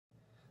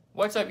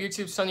What's up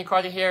YouTube, Sonny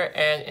Carter here,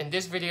 and in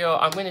this video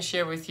I'm going to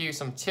share with you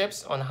some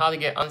tips on how to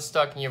get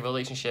unstuck in your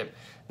relationship.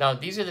 Now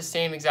these are the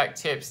same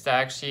exact tips that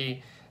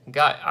actually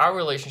got our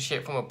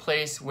relationship from a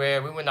place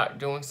where we were not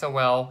doing so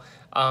well,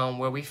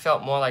 where we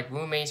felt more like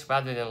roommates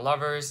rather than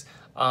lovers.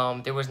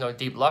 There was no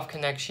deep love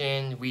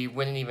connection. We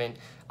wouldn't even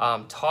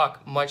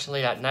talk much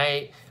late at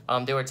night.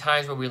 There were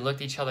times where we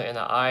looked each other in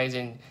the eyes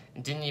and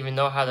didn't even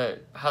know how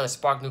to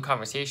spark new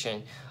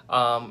conversation,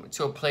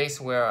 to a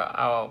place where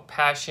our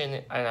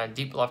passion and our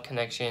deep love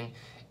connection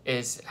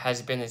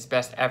has been its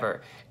best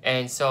ever.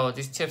 And so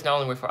these tips not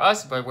only work for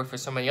us, but work for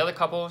so many other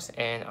couples,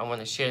 and I want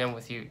to share them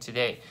with you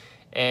today.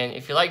 And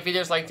if you like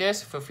videos like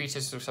this, feel free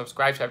to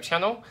subscribe to our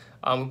channel.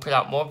 We put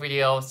out more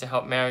videos to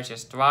help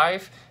marriages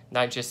thrive,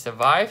 not just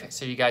survive,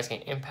 so you guys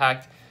can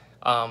impact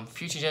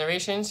future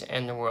generations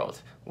and the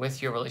world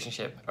with your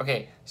relationship.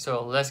 Okay,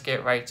 so let's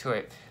get right to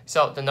it.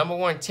 So the number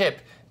one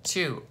tip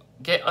to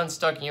get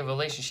unstuck in your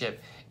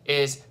relationship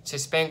is to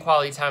spend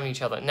quality time with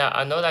each other. Now,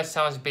 I know that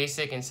sounds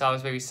basic and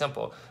sounds very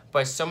simple,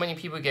 but so many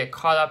people get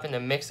caught up in the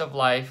mix of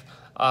life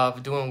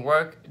of doing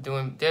work,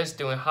 doing this,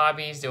 doing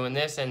hobbies, doing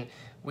this, and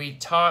we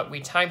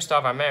time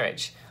starve our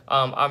marriage.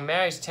 Our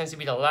marriage tends to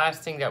be the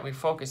last thing that we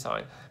focus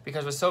on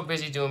because we're so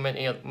busy doing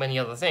many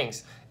other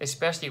things,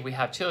 especially if we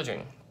have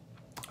children.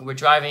 We're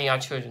driving our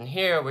children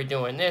here, we're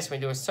doing this, we're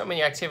doing so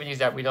many activities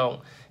that we don't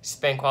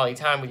spend quality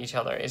time with each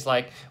other. It's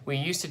like we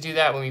used to do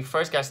that when we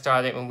first got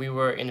started, when we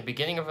were in the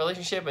beginning of a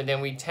relationship, and then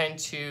we tend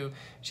to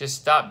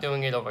just stop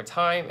doing it over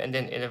time, and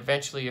then it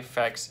eventually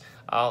affects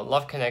our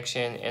love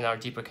connection and our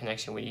deeper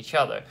connection with each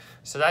other.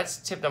 So that's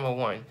tip number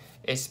one,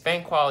 is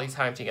spend quality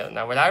time together.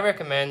 Now what I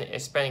recommend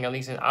is spending at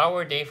least an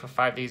hour a day for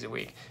 5 days a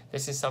week.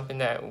 This is something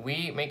that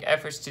we make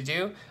efforts to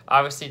do.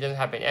 Obviously it doesn't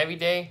happen every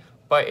day,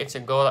 but it's a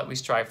goal that we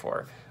strive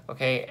for.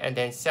 Okay, and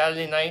then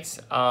Saturday nights,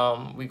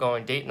 we go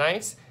on date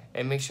nights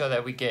and make sure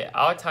that we get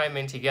our time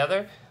in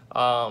together,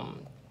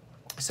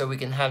 so we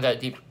can have that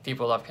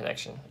deeper love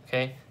connection.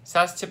 Okay, so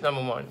that's tip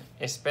number one,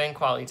 is spend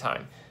quality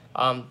time.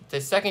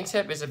 The second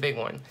tip is a big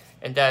one,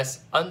 and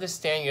that's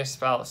understand your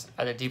spouse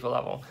at a deeper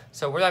level.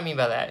 So what do I mean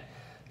by that?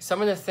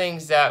 Some of the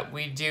things that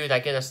we do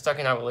that get us stuck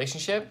in our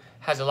relationship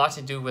has a lot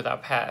to do with our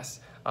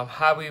past,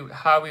 how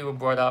we were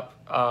brought up,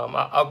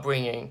 our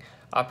upbringing,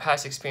 our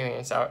past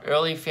experience, our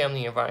early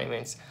family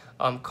environments,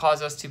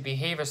 cause us to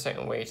behave a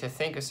certain way, to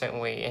think a certain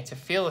way, and to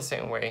feel a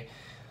certain way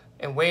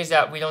in ways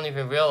that we don't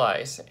even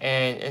realize.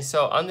 And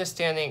so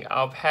understanding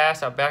our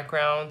past, our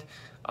background,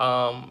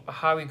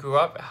 how we grew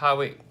up,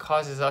 how it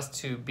causes us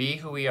to be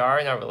who we are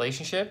in our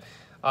relationship.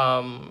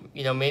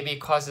 Maybe it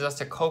causes us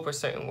to cope a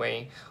certain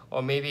way,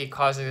 or maybe it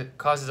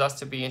causes us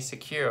to be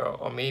insecure,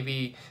 or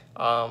maybe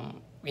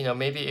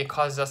maybe it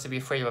causes us to be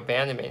afraid of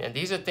abandonment. And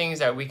these are things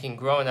that we can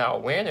grow in our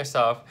awareness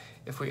of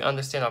if we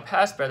understand our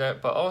past better,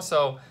 but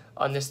also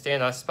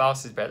understand our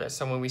spouses better.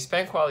 So when we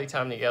spend quality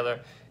time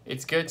together,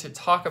 it's good to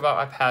talk about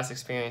our past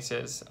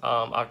experiences,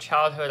 our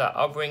childhood, our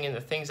upbringing,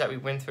 the things that we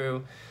went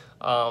through,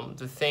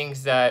 the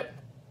things that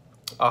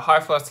are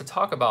hard for us to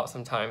talk about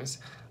sometimes,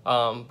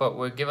 but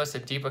will give us a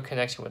deeper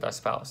connection with our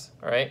spouse.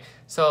 All right.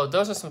 So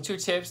those are some 2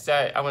 tips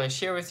that I want to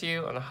share with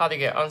you on how to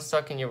get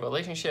unstuck in your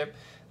relationship.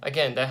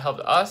 Again, that helped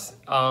us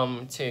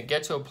to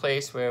get to a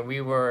place where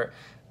we were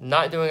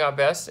not doing our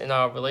best in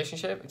our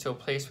relationship, to a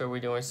place where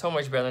we're doing so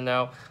much better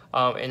now.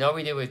 And all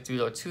we did was do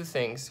those 2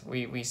 things.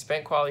 We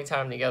spent quality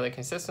time together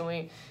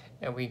consistently,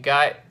 and we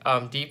got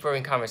deeper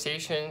in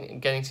conversation,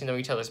 getting to know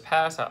each other's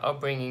past, our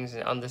upbringings,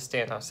 and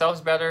understand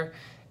ourselves better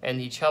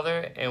and each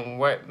other, and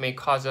what may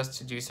cause us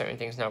to do certain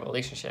things in our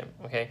relationship.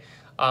 Okay.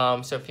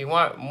 So if you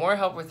want more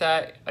help with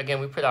that, again,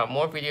 we put out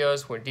more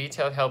videos with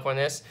detailed help on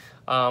this.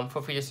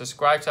 Feel free to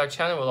subscribe to our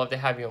channel. We'd love to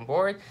have you on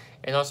board.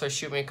 And also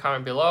shoot me a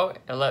comment below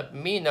and let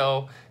me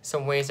know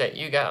some ways that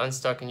you got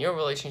unstuck in your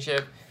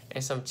relationship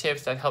and some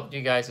tips that helped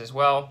you guys as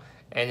well.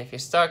 And if you're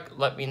stuck,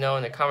 let me know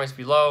in the comments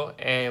below,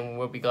 and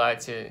we'll be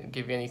glad to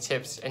give you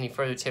any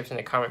further tips in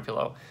the comment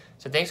below.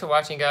 So thanks for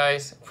watching,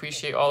 guys.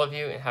 Appreciate all of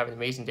you, and have an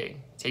amazing day.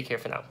 Take care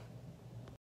for now.